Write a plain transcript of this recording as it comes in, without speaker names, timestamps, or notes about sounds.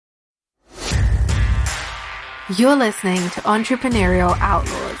You're listening to Entrepreneurial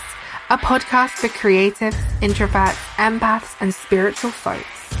Outlaws, a podcast for creatives, introverts, empaths, and spiritual folks.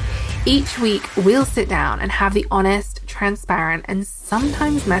 Each week, we'll sit down and have the honest, transparent, and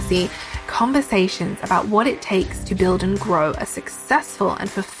sometimes messy conversations about what it takes to build and grow a successful and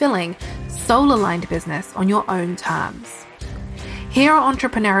fulfilling soul-aligned business on your own terms. Here at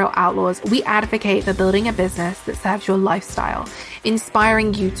Entrepreneurial Outlaws, we advocate for building a business that serves your lifestyle,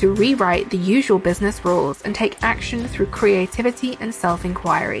 inspiring you to rewrite the usual business rules and take action through creativity and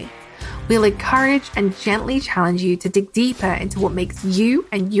self-inquiry. We'll encourage and gently challenge you to dig deeper into what makes you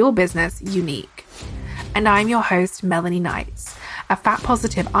and your business unique. And I'm your host, Melanie Knights, a fat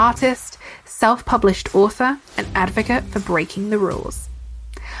positive artist, self-published author, and advocate for breaking the rules.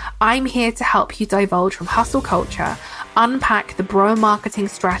 I'm here to help you divulge from hustle culture, unpack the bro marketing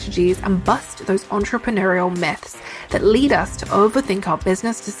strategies, and bust those entrepreneurial myths that lead us to overthink our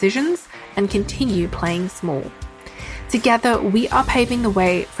business decisions and continue playing small. Together, we are paving the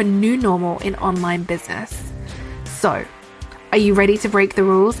way for new normal in online business. So, are you ready to break the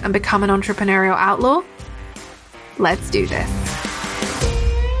rules and become an entrepreneurial outlaw? Let's do this.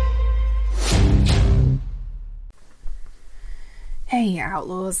 Hey,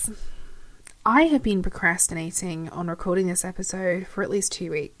 outlaws. I have been procrastinating on recording this episode for at least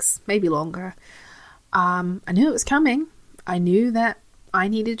 2 weeks, maybe longer. I knew it was coming. I knew that I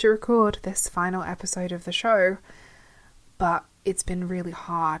needed to record this final episode of the show, but it's been really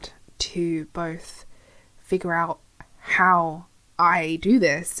hard to both figure out how I do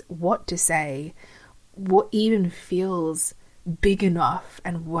this, what to say, what even feels big enough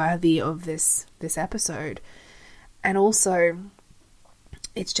and worthy of this episode. And also,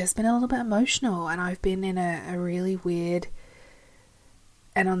 it's just been a little bit emotional, and I've been in a really weird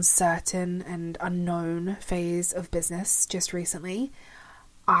and uncertain and unknown phase of business just recently.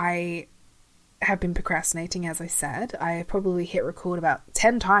 I have been procrastinating, as I said. I probably hit record about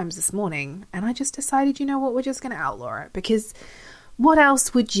 10 times this morning, and I just decided, you know what, we're just going to outlaw it, because what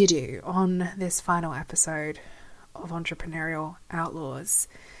else would you do on this final episode of Entrepreneurial Outlaws?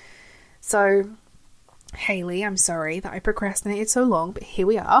 So, Haley, I'm sorry that I procrastinated so long, but here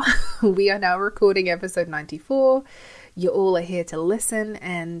we are. We are now recording episode 94. You all are here to listen,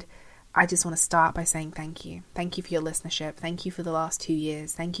 and I just want to start by saying thank you. Thank you for your listenership. Thank you for the last 2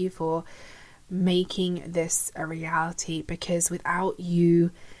 years. Thank you for making this a reality, because without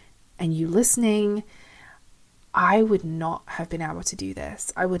you and you listening, I would not have been able to do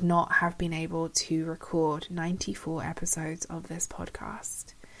this. I would not have been able to record 94 episodes of this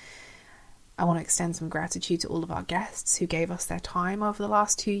podcast. I want to extend some gratitude to all of our guests who gave us their time over the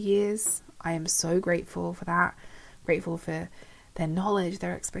last 2 years. I am so grateful for that. Grateful for their knowledge,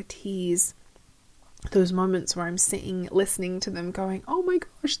 their expertise. Those moments where I'm sitting, listening to them going, oh my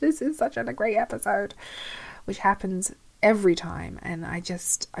gosh, this is such a great episode, which happens every time. And I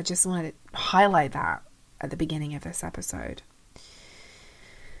just wanted to highlight that at the beginning of this episode.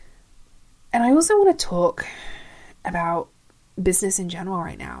 And I also want to talk about business in general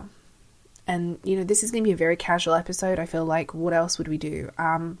right now. And, you know, this is going to be a very casual episode. I feel like, what else would we do?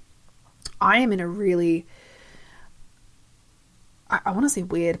 I am in a really, I want to say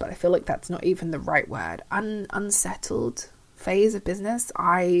weird, but I feel like that's not even the right word. Unsettled phase of business.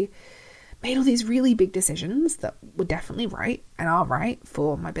 I made all these really big decisions that were definitely right and are right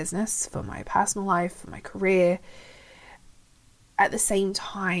for my business, for my personal life, for my career. At the same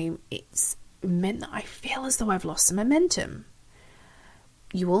time, it's meant that I feel as though I've lost some momentum.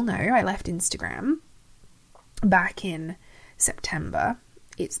 You all know I left Instagram back in September.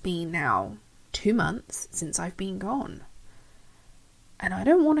 It's been now 2 months since I've been gone. And I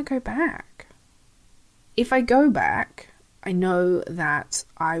don't want to go back. If I go back, I know that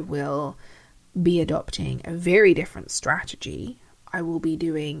I will be adopting a very different strategy. I will be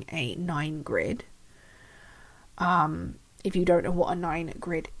doing a 9 grid. If you don't know what a 9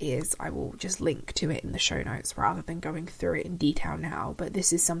 grid is, I will just link to it in the show notes rather than going through it in detail now. But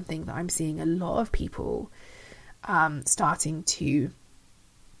this is something that I'm seeing a lot of people starting to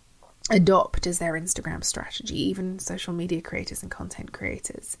adopt as their Instagram strategy, even social media creators and content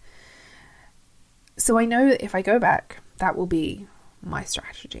creators. So I know that if I go back, that will be my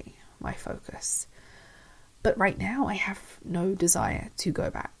strategy, my focus. But right now I have no desire to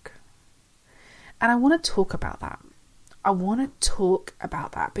go back. And I want to talk about that. I want to talk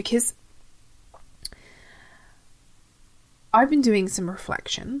about that because I've been doing some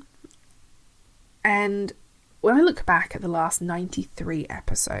reflection, and when I look back at the last 93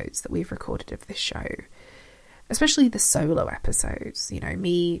 episodes that we've recorded of this show, especially the solo episodes, you know,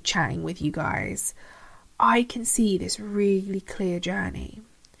 me chatting with you guys, I can see this really clear journey.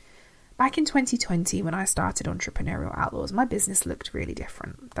 Back in 2020, when I started Entrepreneurial Outlaws, my business looked really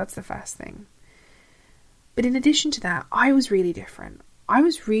different. That's the first thing. But in addition to that, I was really different. I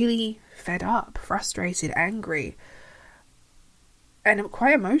was really fed up, frustrated, angry, and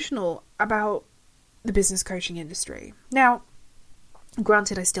quite emotional about the business coaching industry. Now,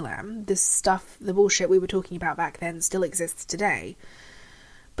 granted, I still am. This stuff, the bullshit we were talking about back then still exists today.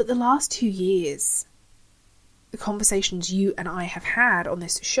 But the last 2 years, the conversations you and I have had on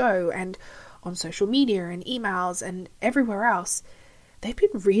this show and on social media and emails and everywhere else, they've been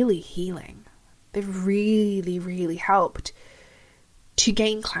really healing. They've really, really helped to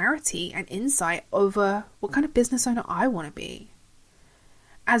gain clarity and insight over what kind of business owner I want to be,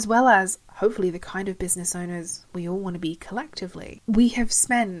 as well as hopefully the kind of business owners we all want to be collectively. We have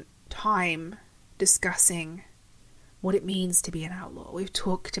spent time discussing what it means to be an outlaw. We've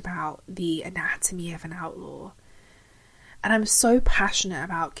talked about the anatomy of an outlaw. And I'm so passionate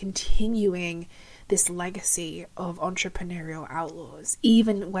about continuing this legacy of entrepreneurial outlaws,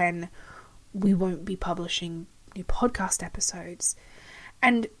 even when we won't be publishing new podcast episodes.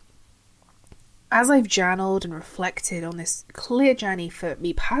 And as I've journaled and reflected on this clear journey for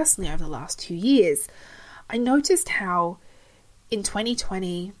me personally over the last 2 years, I noticed how in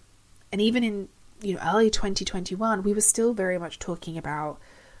 2020 and even in early 2021, we were still very much talking about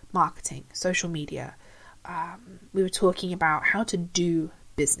marketing, social media. We were talking about how to do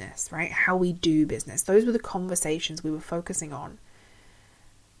business, right? How we do business. Those were the conversations we were focusing on.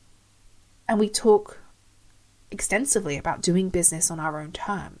 And we talk extensively about doing business on our own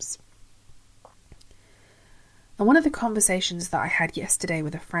terms. And one of the conversations that I had yesterday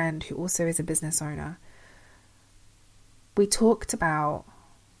with a friend who also is a business owner, we talked about,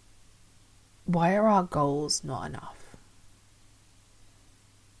 why are our goals not enough?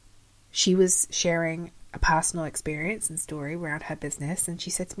 She was sharing a personal experience and story around her business, and she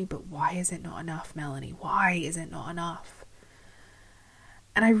said to me, but why is it not enough, Melanie? Why is it not enough?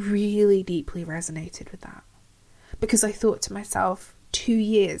 And I really deeply resonated with that, because I thought to myself, 2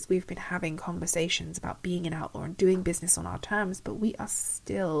 years we've been having conversations about being an outlaw and doing business on our terms, but we are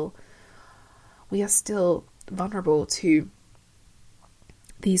still vulnerable to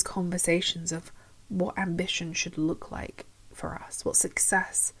these conversations of what ambition should look like for us, what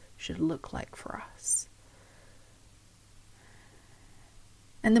success should look like for us.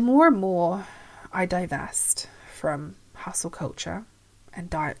 And the more and more I divest from hustle culture and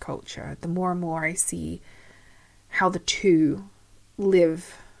diet culture, the more and more I see how the two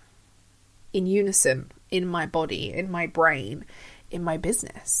live in unison in my body, in my brain, in my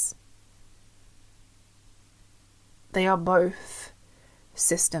business. They are both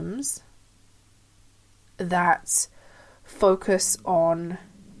systems that focus on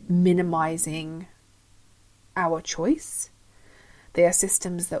minimizing our choice. They are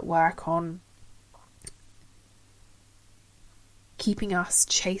systems that work on keeping us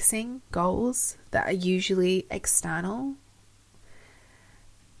chasing goals that are usually external.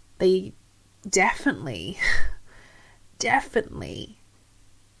 They definitely drastically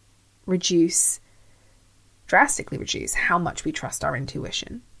reduce how much we trust our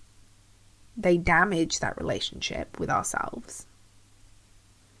intuition. They damage that relationship with ourselves.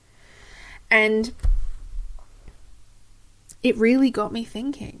 And it really got me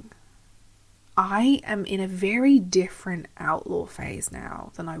thinking. I am in a very different outlaw phase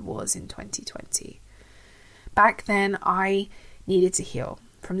now than I was in 2020. Back then, I needed to heal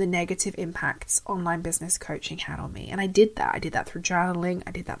from the negative impacts online business coaching had on me. And I did that. I did that through journaling.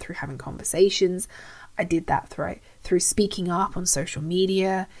 I did that through having conversations. I did that through speaking up on social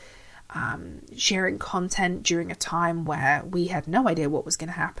media, sharing content during a time where we had no idea what was going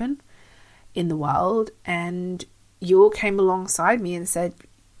to happen in the world. And you all came alongside me and said,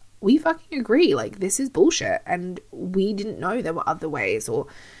 we fucking agree, like, this is bullshit, and we didn't know there were other ways, or,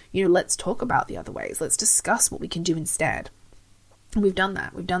 let's talk about the other ways. Let's discuss what we can do instead. And we've done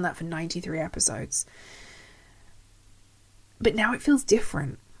that. We've done that for 93 episodes. But now it feels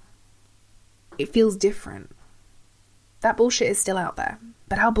different. It feels different. That bullshit is still out there,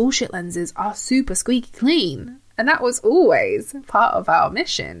 but our bullshit lenses are super squeaky clean. And that was always part of our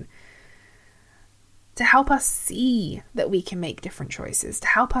mission. To help us see that we can make different choices, to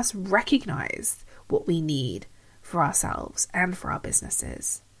help us recognize what we need for ourselves and for our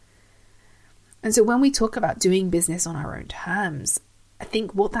businesses. And so when we talk about doing business on our own terms, I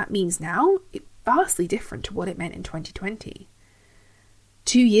think what that means now is vastly different to what it meant in 2020.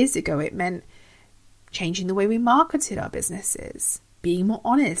 2 years ago, it meant changing the way we marketed our businesses, being more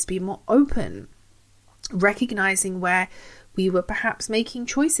honest, being more open, recognizing where we were perhaps making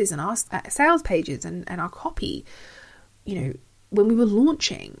choices in our sales pages and our copy, when we were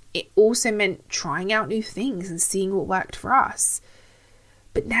launching, it also meant trying out new things and seeing what worked for us.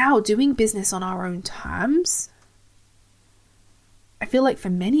 But now doing business on our own terms, I feel like for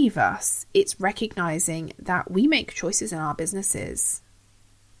many of us, it's recognizing that we make choices in our businesses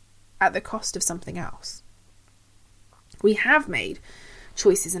at the cost of something else. We have made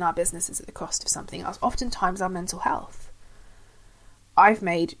choices in our businesses at the cost of something else, oftentimes our mental health. I've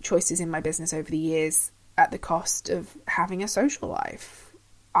made choices in my business over the years at the cost of having a social life.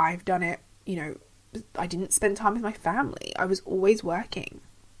 I've done it, I didn't spend time with my family. I was always working.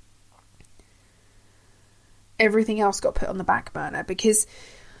 Everything else got put on the back burner because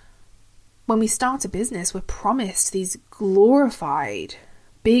when we start a business, we're promised these glorified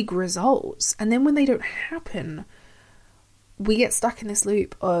big results. And then when they don't happen, we get stuck in this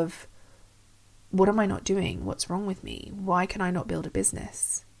loop of, what am I not doing? What's wrong with me? Why can I not build a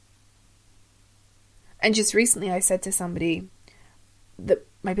business? And just recently I said to somebody that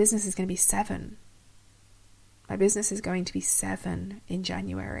my business is going to be 7. My business is going to be 7 in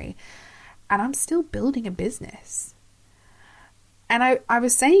January. And I'm still building a business. And I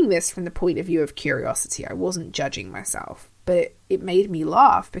was saying this from the point of view of curiosity. I wasn't judging myself. But it made me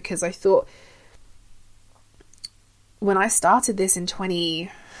laugh because I thought, when I started this in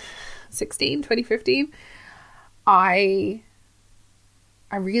 2016, 2015, I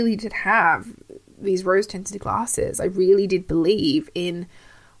really did have these rose-tinted glasses. I really did believe in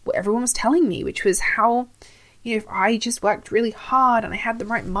what everyone was telling me, which was how, if I just worked really hard and I had the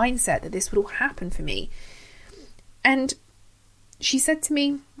right mindset, that this would all happen for me. And she said to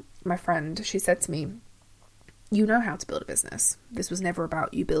me, my friend, she said to me, you know how to build a business. This was never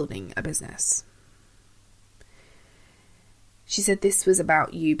about you building a business. She said this was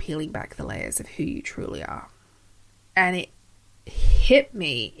about you peeling back the layers of who you truly are. And it hit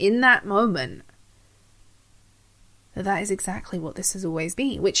me in that moment that is exactly what this has always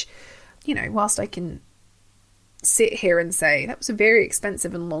been, which, whilst I can sit here and say that was a very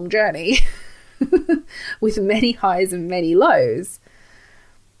expensive and long journey with many highs and many lows,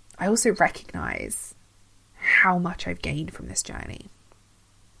 I also recognize how much I've gained from this journey.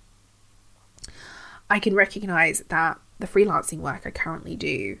 I can recognize that the freelancing work I currently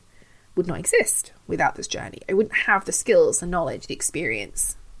do would not exist without this journey. I wouldn't have the skills, the knowledge, the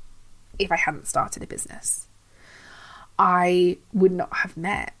experience if I hadn't started a business. I would not have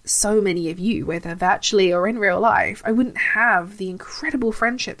met so many of you, whether virtually or in real life. I wouldn't have the incredible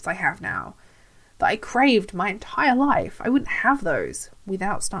friendships I have now that I craved my entire life. I wouldn't have those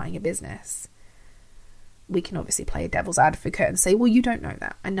without starting a business. We can obviously play a devil's advocate and say, well, you don't know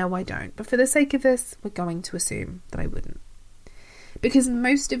that. I know I don't. But for the sake of this, we're going to assume that I wouldn't. Because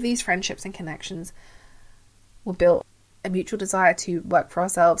most of these friendships and connections were built a mutual desire to work for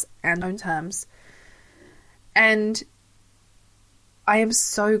ourselves and own terms. And I am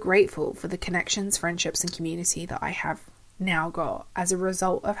so grateful for the connections, friendships, and community that I have now got as a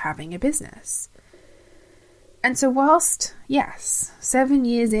result of having a business. And so whilst, yes, 7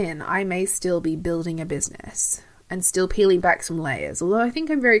 years in, I may still be building a business and still peeling back some layers, although I think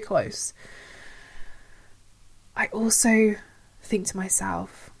I'm very close, I also think to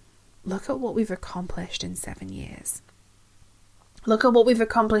myself, look at what we've accomplished in 7 years. Look at what we've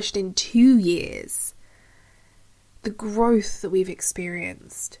accomplished in 2 years. The growth that we've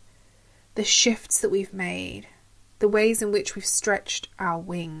experienced, the shifts that we've made, the ways in which we've stretched our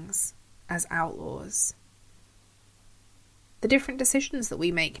wings as outlaws. The different decisions that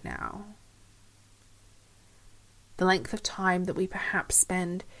we make now, the length of time that we perhaps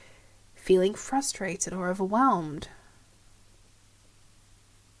spend feeling frustrated or overwhelmed,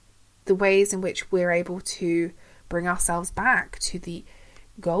 the ways in which we're able to bring ourselves back to the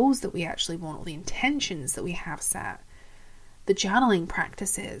goals that we actually want, or the intentions that we have set, the journaling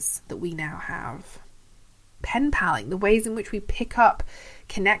practices that we now have, pen paling, the ways in which we pick up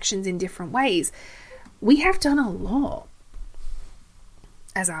connections in different ways. We have done a lot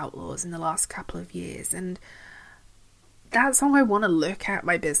as outlaws in the last couple of years, and that's how I want to look at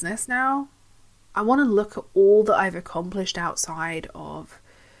my business now. I want to look at all that I've accomplished outside of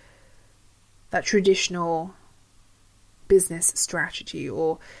that traditional business strategy,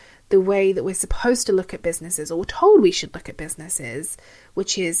 or the way that we're supposed to look at businesses, or we're told we should look at businesses,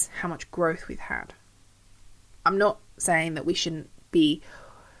 which is how much growth we've had. I'm not saying that we shouldn't be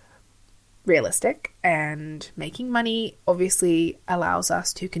realistic, and making money obviously allows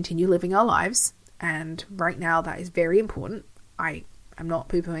us to continue living our lives, and right now that is very important. I'm not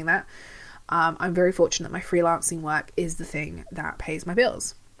poo-pooing that. I'm very fortunate that my freelancing work is the thing that pays my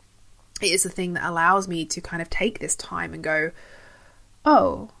bills. It is the thing that allows me to kind of take this time and go,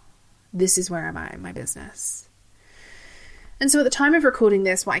 oh, this is where I'm at in my business. And so at the time of recording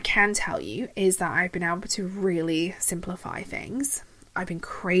this, what I can tell you is that I've been able to really simplify things. I've been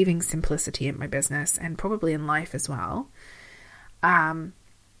craving simplicity in my business and probably in life as well. And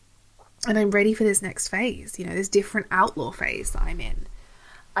I'm ready for this next phase, this different outlaw phase that I'm in.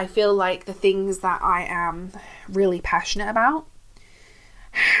 I feel like the things that I am really passionate about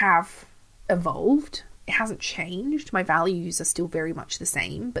have evolved. It hasn't changed. My values are still very much the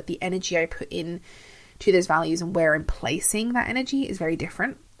same, but the energy I put in to those values and where I'm placing that energy is very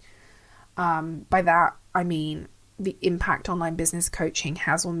different. By that, I mean the impact online business coaching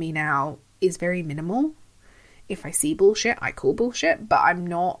has on me now is very minimal. If I see bullshit, I call bullshit, but I'm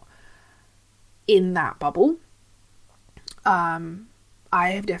not in that bubble. I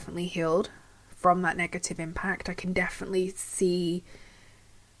have definitely healed from that negative impact. I can definitely see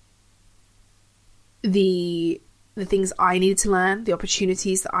the things I needed to learn, the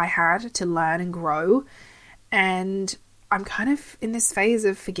opportunities that I had to learn and grow. And I'm kind of in this phase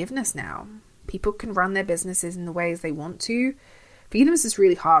of forgiveness now. People can run their businesses in the ways they want to. Forgiveness is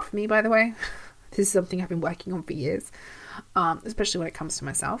really hard for me, by the way. This is something I've been working on for years, especially when it comes to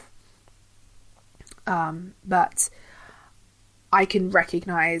myself. But I can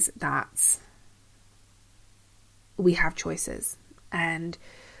recognize that we have choices. And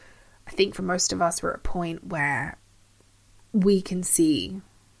I think for most of us, we're at a point where we can see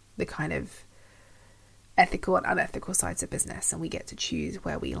the kind of ethical and unethical sides of business, and we get to choose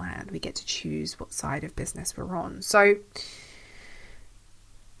where we land. We get to choose what side of business we're on. So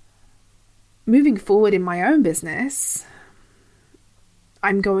moving forward in my own business,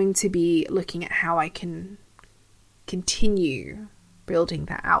 I'm going to be looking at how I can continue building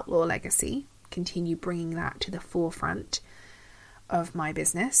that outlaw legacy, continue bringing that to the forefront of my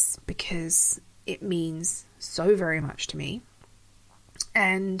business, because it means so very much to me.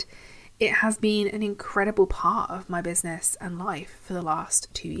 And it has been an incredible part of my business and life for the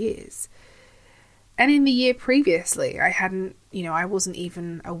last 2 years. And in the year previously, I wasn't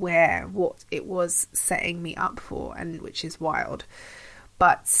even aware what it was setting me up for, and which is wild.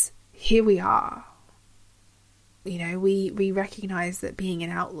 But here we are. We recognize that being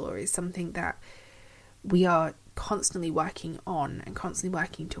an outlaw is something that we are constantly working on and constantly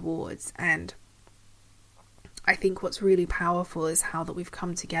working towards. And I think what's really powerful is how that we've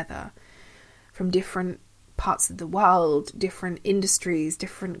come together from different parts of the world, different industries,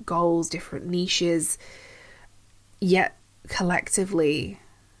 different goals, different niches, yet collectively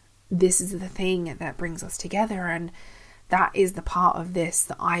this is the thing that brings us together. And that is the part of this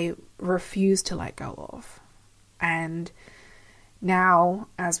that I refuse to let go of. And now,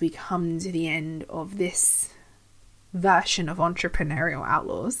 as we come to the end of this version of Entrepreneurial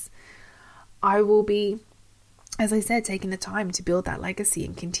Outlaws, I will be, as I said, taking the time to build that legacy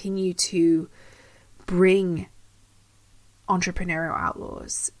and continue to bring Entrepreneurial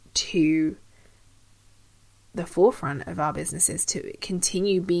Outlaws to the forefront of our businesses, to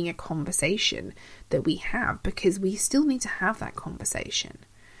continue being a conversation that we have, because we still need to have that conversation.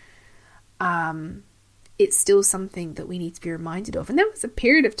 It's still something that we need to be reminded of. And there was a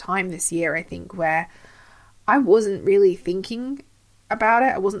period of time this year, I think, where I wasn't really thinking about it.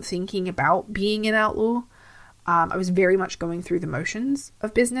 I wasn't thinking about being an outlaw. I was very much going through the motions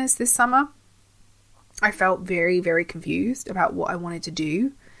of business this summer. I felt very, very confused about what I wanted to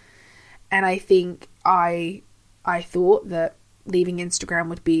do. And I think I thought that leaving Instagram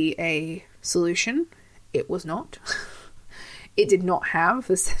would be a solution. It was not. It did not have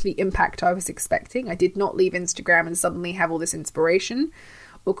the impact I was expecting. I did not leave Instagram and suddenly have all this inspiration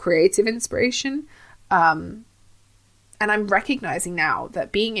or creative inspiration. And I'm recognizing now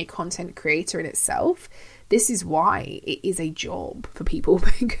that being a content creator in itself, this is why it is a job for people,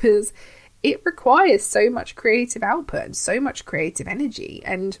 because it requires so much creative output and so much creative energy.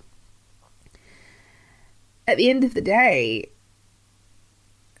 And at the end of the day,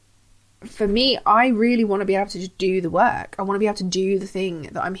 for me, I really want to be able to just do the work. I want to be able to do the thing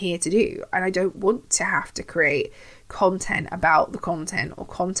that I'm here to do. And I don't want to have to create content about the content or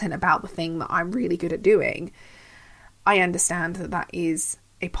content about the thing that I'm really good at doing. I understand that that is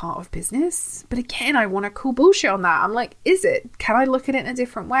a part of business. But again, I want to call bullshit on that. I'm like, is it? Can I look at it in a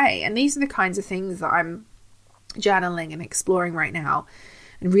different way? And these are the kinds of things that I'm journaling and exploring right now,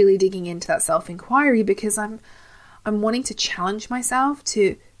 and really digging into that self-inquiry, because I'm wanting to challenge myself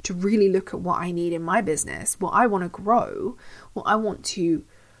to really look at what I need in my business, what I want to grow, what I want to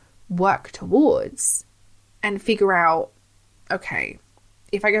work towards, and figure out, okay,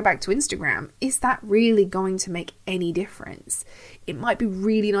 if I go back to Instagram, is that really going to make any difference? It might be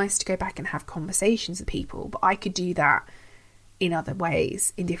really nice to go back and have conversations with people, but I could do that in other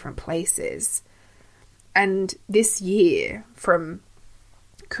ways, in different places. And this year, from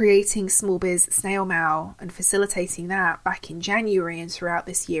creating Small Biz Snail Mail and facilitating that back in January and throughout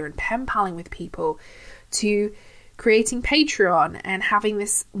this year, and pen paling with people, to creating Patreon and having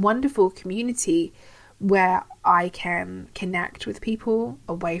this wonderful community where I can connect with people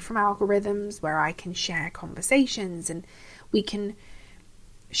away from algorithms, where I can share conversations and we can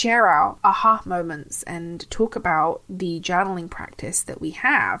share our aha moments and talk about the journaling practice that we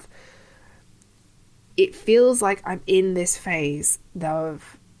have. It feels like I'm in this phase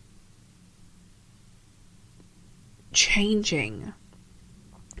of changing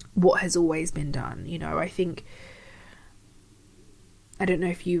what has always been done. You know, I think, I don't know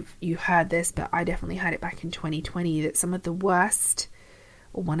if you heard this, but I definitely heard it back in 2020, that some of the worst,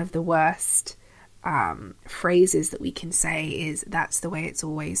 or one of the worst phrases that we can say is, that's the way it's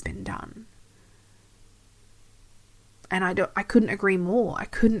always been done. And I couldn't agree more. I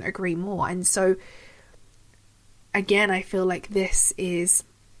couldn't agree more. And so again, I feel like this is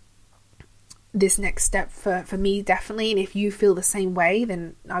this next step for me, definitely. And if you feel the same way,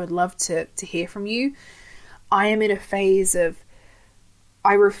 then I would love to hear from you. I am in a phase of,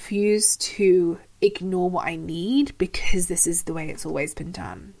 I refuse to ignore what I need because this is the way it's always been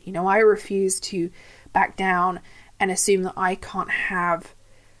done. You know, I refuse to back down and assume that I can't have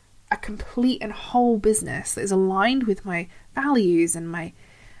a complete and whole business that is aligned with my values and my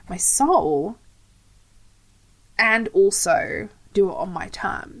soul, and also do it on my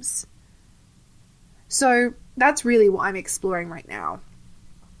terms. So that's really what I'm exploring right now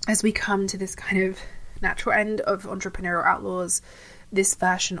as we come to this kind of natural end of Entrepreneurial Outlaws, this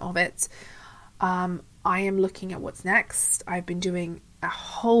version of it. I am looking at what's next. I've been doing a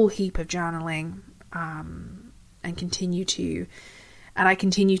whole heap of journaling and I continue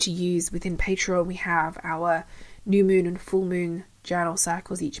to use within Patreon. We have our new moon and full moon journal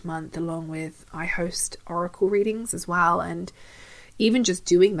circles each month, along with I host oracle readings as well. And even just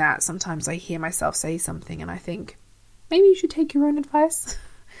doing that, sometimes I hear myself say something and I think, maybe you should take your own advice.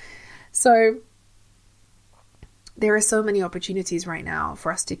 So there are so many opportunities right now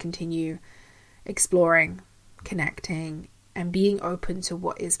for us to continue exploring, connecting, and being open to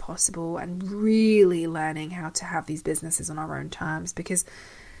what is possible, and really learning how to have these businesses on our own terms. Because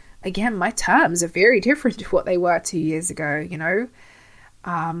again, my terms are very different to what they were 2 years ago, you know.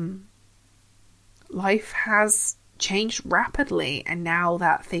 Life has changed rapidly, and now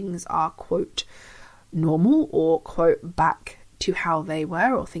that things are, quote, normal, or quote, back to how they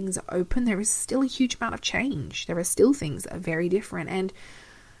were, or things are open, there is still a huge amount of change. There are still things that are very different, and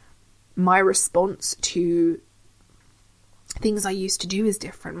my response to things I used to do is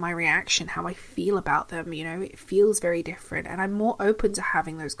different. My reaction, how I feel about them, you know, it feels very different, and I'm more open to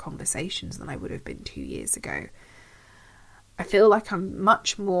having those conversations than I would have been 2 years ago. I feel like I'm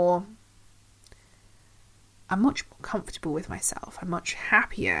much more comfortable with myself. I'm much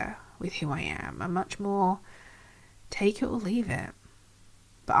happier with who I am. I'm much more take it or leave it,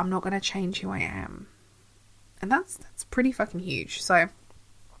 but I'm not going to change who I am. And that's pretty fucking huge. So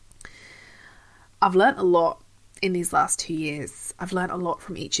I've learned a lot in these last 2 years. I've learned a lot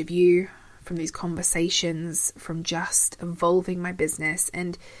from each of you, from these conversations, from just evolving my business.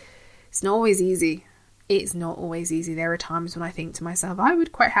 And it's not always easy. It's not always easy. There are times when I think to myself, I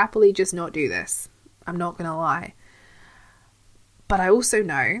would quite happily just not do this. I'm not going to lie. But I also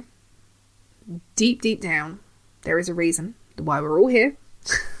know, deep down, there is a reason why we're all here.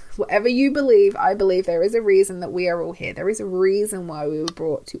 Whatever you believe, I believe there is a reason that we are all here. There is a reason why we were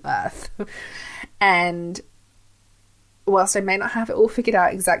brought to Earth. And whilst I may not have it all figured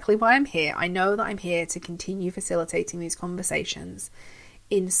out exactly why I'm here, I know that I'm here to continue facilitating these conversations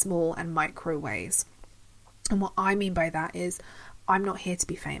in small and micro ways. And what I mean by that is, I'm not here to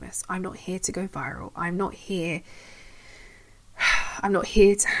be famous. I'm not here to go viral. I'm not here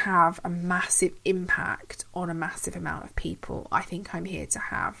to have a massive impact on a massive amount of people. I think I'm here to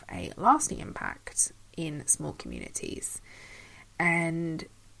have a lasting impact in small communities. And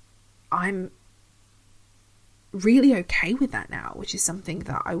I'm really okay with that now, which is something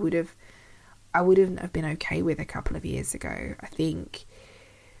that I wouldn't have been okay with a couple of years ago. I think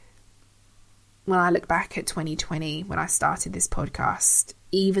when I look back at 2020, when I started this podcast,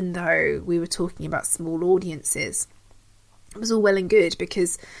 even though we were talking about small audiences, it was all well and good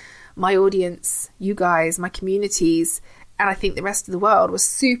because my audience, you guys, my communities, and I think the rest of the world was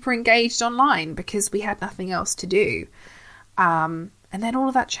super engaged online because we had nothing else to do. And then all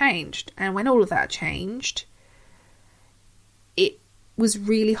of that changed. And when all of that changed, it was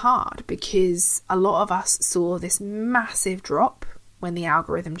really hard because a lot of us saw this massive drop when the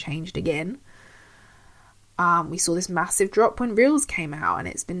algorithm changed again. We saw this massive drop when Reels came out, and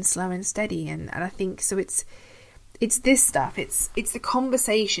it's been slow and steady. And I think so it's this stuff. It's the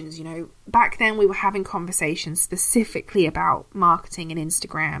conversations, you know. Back then we were having conversations specifically about marketing and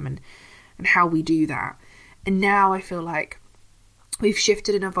Instagram and how we do that. And now I feel like we've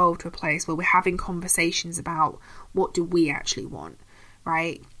shifted and evolved to a place where we're having conversations about what do we actually want,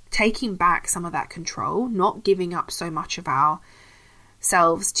 right? Taking back some of that control, not giving up so much of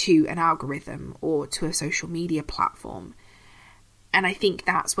ourselves to an algorithm or to a social media platform. And I think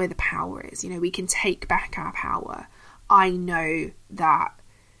that's where the power is. You know, we can take back our power. I know that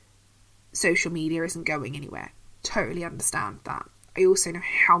social media isn't going anywhere. Totally understand that. I also know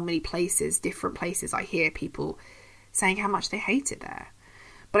how many different places I hear people saying how much they hate it there.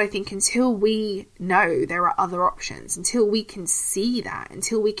 But I think until we know there are other options, until we can see that,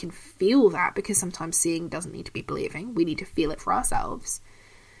 until we can feel that, because sometimes seeing doesn't need to be believing, we need to feel it for ourselves.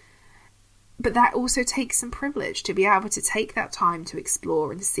 But that also takes some privilege to be able to take that time to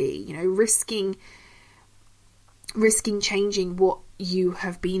explore and see, you know, risking changing what you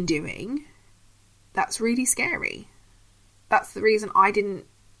have been doing. That's really scary. That's the reason I didn't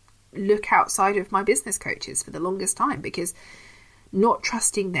look outside of my business coaches for the longest time, because not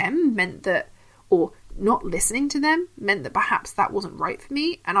trusting them meant that, or not listening to them meant that perhaps that wasn't right for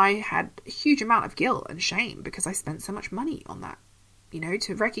me. And I had a huge amount of guilt and shame because I spent so much money on that. You know,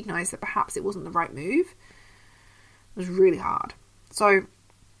 to recognize that perhaps it wasn't the right move was really hard. So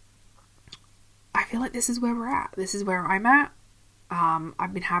I feel like this is where we're at. This is where I'm at.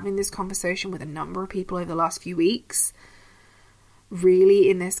 I've been having this conversation with a number of people over the last few weeks, really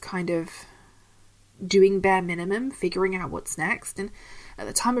in this kind of doing bare minimum, figuring out what's next. And at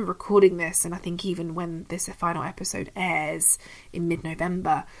the time of recording this, and I think even when this final episode airs in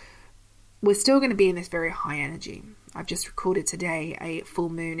mid-November, we're still going to be in this very high energy. I've just recorded today a full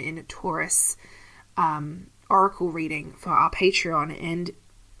moon in Taurus oracle reading for our Patreon, and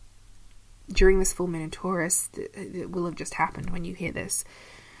during this full moon in Taurus, it will have just happened when you hear this,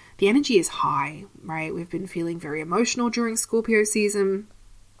 the energy is high, right? We've been feeling very emotional during Scorpio season.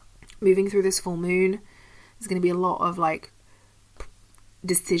 Moving through this full moon, there's going to be a lot of like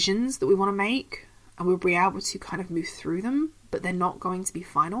decisions that we want to make, and we'll be able to kind of move through them, but they're not going to be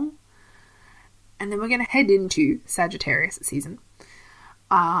final. And then we're going to head into Sagittarius season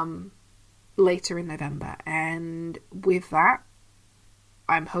later in November. And with that,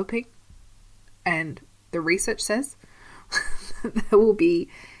 I'm hoping, and the research says, there will be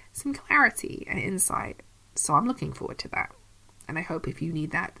some clarity and insight. So I'm looking forward to that. And I hope if you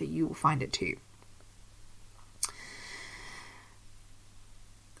need that you will find it too.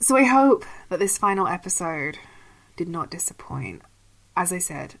 So I hope that this final episode did not disappoint. As I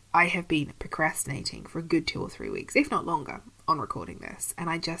said, I have been procrastinating for a good 2 or 3 weeks, if not longer, on recording this. And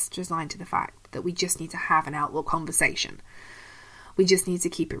I just resigned to the fact that we just need to have an outlaw conversation. We just need to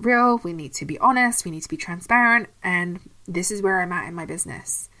keep it real. We need to be honest. We need to be transparent. And this is where I'm at in my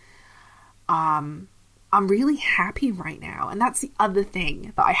business. I'm really happy right now. And that's the other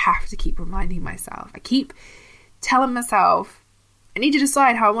thing that I have to keep reminding myself. I keep telling myself, I need to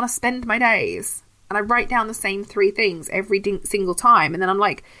decide how I want to spend my days. And I write down the same 3 things every single time. And then I'm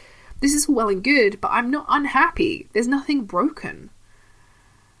like, this is well and good, but I'm not unhappy. There's nothing broken.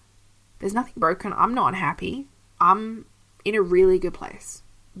 There's nothing broken. I'm not unhappy. I'm in a really good place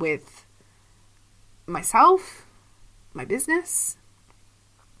with myself, my business.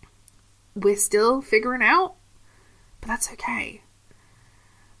 We're still figuring out, but that's okay.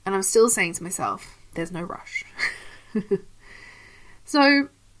 And I'm still saying to myself, there's no rush. So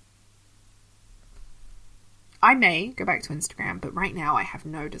I may go back to Instagram, but right now I have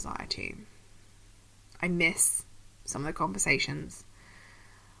no desire to. I miss some of the conversations,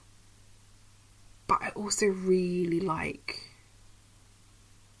 but I also really like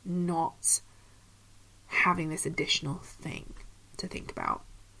not having this additional thing to think about.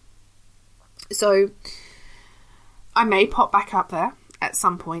 So I may pop back up there at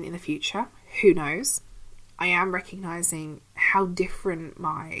some point in the future. Who knows? I am recognizing how different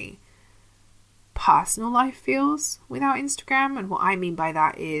my personal life feels without Instagram. And what I mean by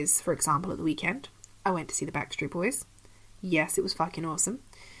that is, for example, at the weekend, I went to see the Backstreet Boys. Yes, it was fucking awesome.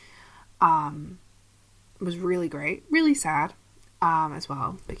 It was really great. Really sad as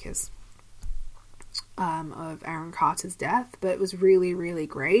well because of Aaron Carter's death. But it was really, really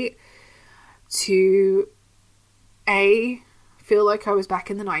great to feel like I was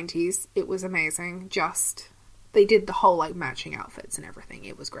back in the 90s. It was amazing. Just, they did the whole like matching outfits and everything.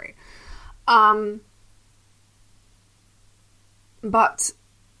 It was great. But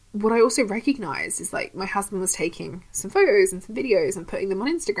what I also recognized is like my husband was taking some photos and some videos and putting them on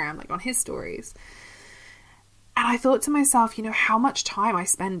Instagram, like on his stories. And I thought to myself, how much time I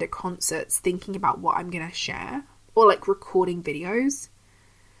spend at concerts thinking about what I'm going to share, or like recording videos,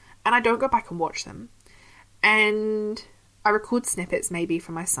 and I don't go back and watch them. And I record snippets maybe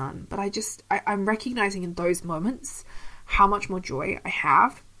for my son, but I'm recognizing in those moments how much more joy I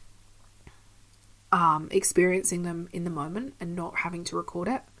have experiencing them in the moment and not having to record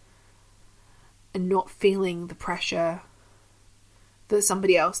it and not feeling the pressure that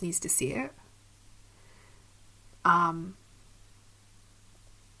somebody else needs to see it.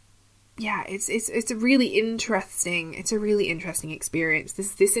 It's a really interesting experience.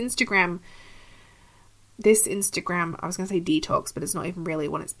 This Instagram, I was going to say detox, but it's not even really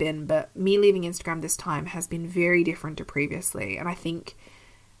what it's been, but me leaving Instagram this time has been very different to previously. And I think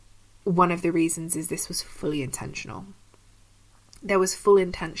one of the reasons is this was fully intentional. There was full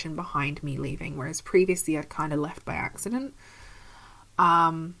intention behind me leaving, whereas previously I'd kind of left by accident.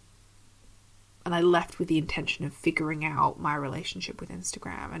 And I left with the intention of figuring out my relationship with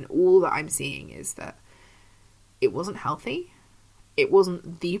Instagram. And all that I'm seeing is that it wasn't healthy. It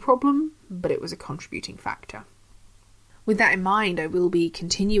wasn't the problem, but it was a contributing factor. With that in mind, I will be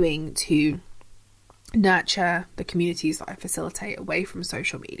continuing to nurture the communities that I facilitate away from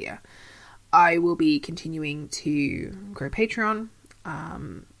social media. I will be continuing to grow Patreon.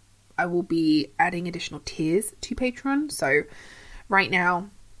 I will be adding additional tiers to Patreon. So right now,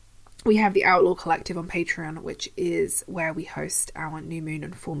 we have the Outlaw Collective on Patreon, which is where we host our new moon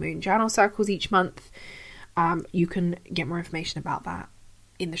and full moon journal circles each month. You can get more information about that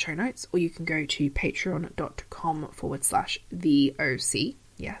in the show notes, or you can go to patreon.com/TheOC.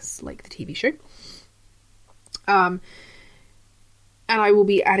 Yes, like the TV show. And I will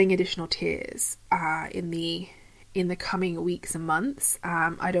be adding additional tiers in the coming weeks and months.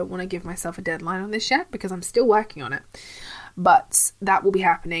 I don't want to give myself a deadline on this yet because I'm still working on it. But that will be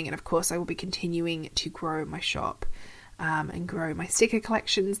happening, and of course I will be continuing to grow my shop and grow my sticker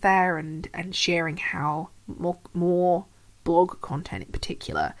collections there, and sharing how more blog content in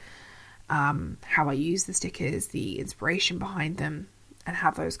particular, how I use the stickers, the inspiration behind them, and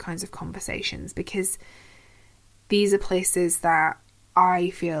have those kinds of conversations, because these are places that I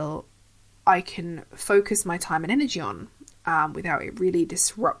feel I can focus my time and energy on without it really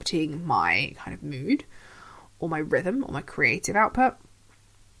disrupting my kind of mood or my rhythm or my creative output.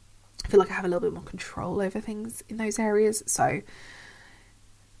 I feel like I have a little bit more control over things in those areas. So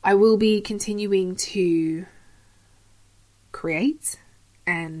I will be continuing to create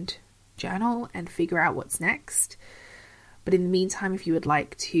and journal and figure out what's next. But in the meantime, if you would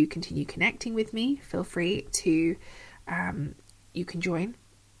like to continue connecting with me, feel free to, you can join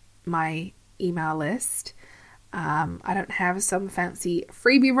my email list. I don't have some fancy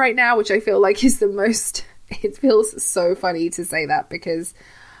freebie right now, which I feel like is the most, it feels so funny to say that, because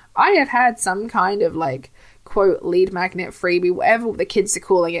I have had some kind of like, quote, lead magnet freebie, whatever the kids are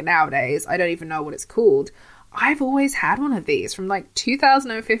calling it nowadays. I don't even know what it's called. I've always had one of these from like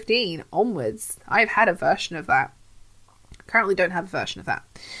 2015 onwards. I've had a version of that. Currently don't have a version of that.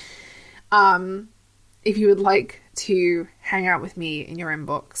 If you would like to hang out with me in your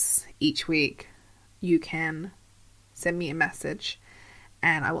inbox each week, you can send me a message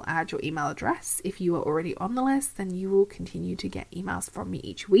and I will add your email address. If you are already on the list, then you will continue to get emails from me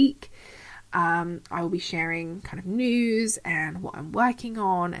each week. I will be sharing kind of news and what I'm working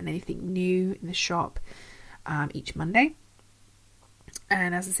on and anything new in the shop each Monday.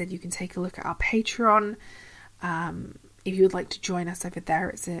 And as I said, you can take a look at our Patreon. If you would like to join us over there,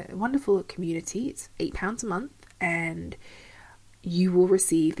 it's a wonderful community. It's £8 a month, and you will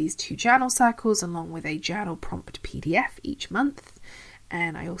receive these 2 journal circles along with a journal prompt PDF each month.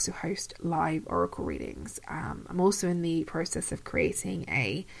 And I also host live oracle readings. I'm also in the process of creating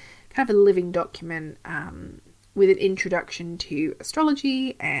a kind of a living document with an introduction to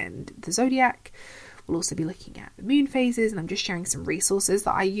astrology and the zodiac. We'll also be looking at the moon phases, and I'm just sharing some resources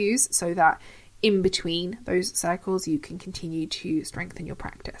that I use so that in between those cycles you can continue to strengthen your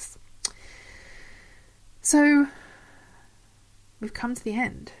practice. So we've come to the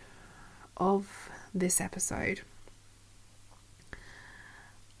end of this episode.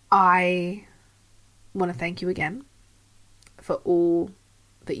 I want to thank you again for all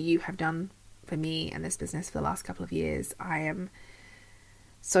that you have done for me and this business for the last couple of years. I am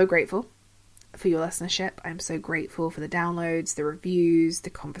so grateful for your listenership. I'm so grateful for the downloads, the reviews, the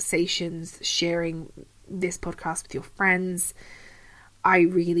conversations, sharing this podcast with your friends. I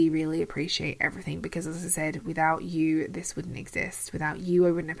really, really appreciate everything, because as I said, without you, this wouldn't exist. Without you,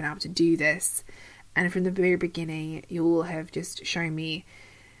 I wouldn't have been able to do this. And from the very beginning, you all have just shown me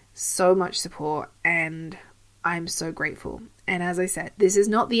so much support, and I'm so grateful. And as I said, this is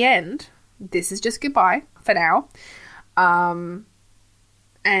not the end. This is just goodbye. for now.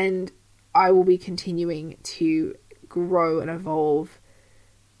 And I will be continuing to grow and evolve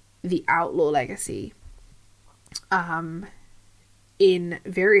the Outlaw legacy in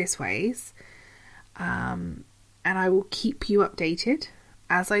various ways. And I will keep you updated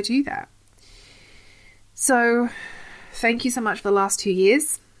as I do that. So thank you so much for the last 2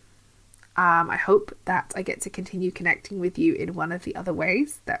 years. I hope that I get to continue connecting with you in one of the other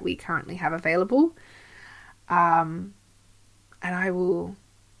ways that we currently have available. And I will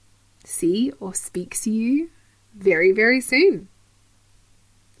see or speak to you very, very soon.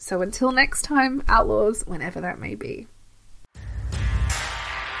 So until next time, Outlaws, whenever that may be.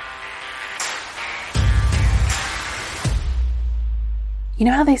 You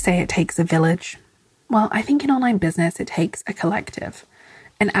know how they say it takes a village? Well, I think in online business, it takes a collective.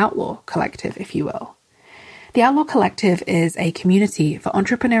 An outlaw collective, if you will. The Outlaw Collective is a community for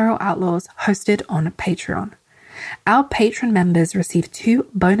entrepreneurial outlaws hosted on Patreon. Our patron members receive 2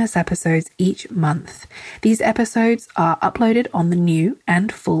 bonus episodes each month. These episodes are uploaded on the new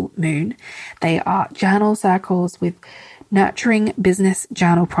and full moon. They are journal circles with nurturing business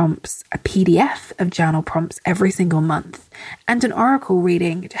journal prompts, a PDF of journal prompts every single month, and an oracle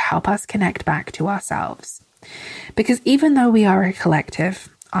reading to help us connect back to ourselves. Because even though we are a collective,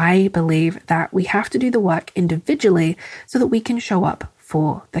 I believe that we have to do the work individually so that we can show up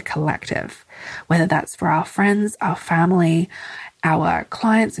for the collective, whether that's for our friends, our family, our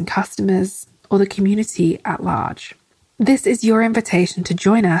clients and customers, or the community at large. This is your invitation to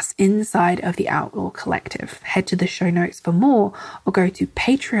join us inside of the Outlaw Collective. Head to the show notes for more or go to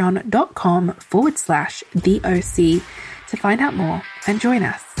patreon.com/TheOC to find out more and join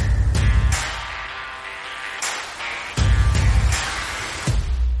us.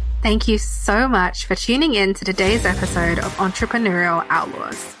 Thank you so much for tuning in to today's episode of Entrepreneurial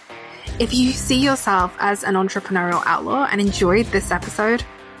Outlaws. If you see yourself as an entrepreneurial outlaw and enjoyed this episode,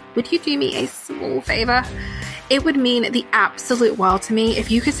 would you do me a small favor? It would mean the absolute world to me if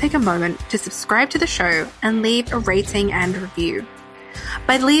you could take a moment to subscribe to the show and leave a rating and review.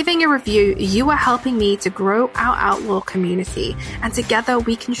 By leaving a review, you are helping me to grow our outlaw community, and together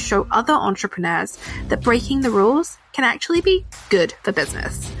we can show other entrepreneurs that breaking the rules can actually be good for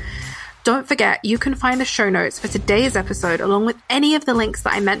business. Don't forget, you can find the show notes for today's episode along with any of the links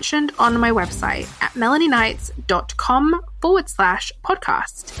that I mentioned on my website at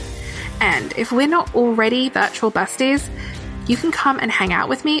melanieknights.com/podcast. And if we're not already virtual besties, you can come and hang out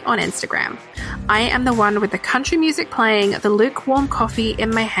with me on Instagram. I am the one with the country music playing, the lukewarm coffee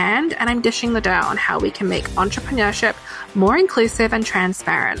in my hand, and I'm dishing the dirt on how we can make entrepreneurship more inclusive and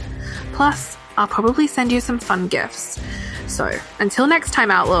transparent. Plus, I'll probably send you some fun gifts. So, until next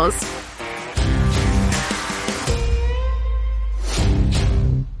time, Outlaws.